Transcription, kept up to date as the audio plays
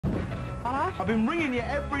Dad? I've been ringing you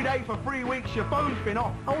every day for 3 weeks. Your phone's been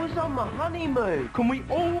off. I was on my honeymoon. Can we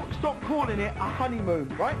all stop calling it a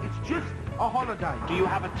honeymoon, right? It's just a holiday. Do you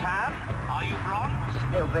have a tan? Are you bronze?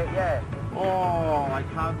 A little bit, yeah. Oh, I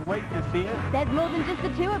can't wait to see it. There's more than just the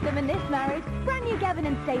two of them in this marriage. Brand new Gavin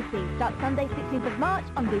and Stacey starts Sunday 16th of March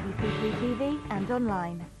on BBC2 TV and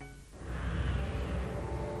online.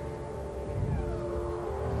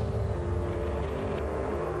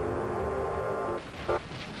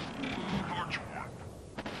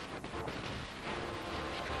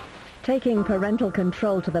 Taking parental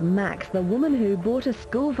control to the max, the woman who bought a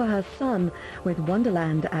school for her son with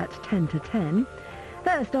Wonderland at 10 to 10.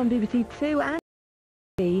 First on BBC2 and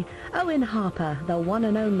TV, Owen Harper, the one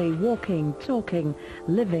and only walking, talking,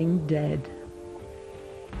 living dead.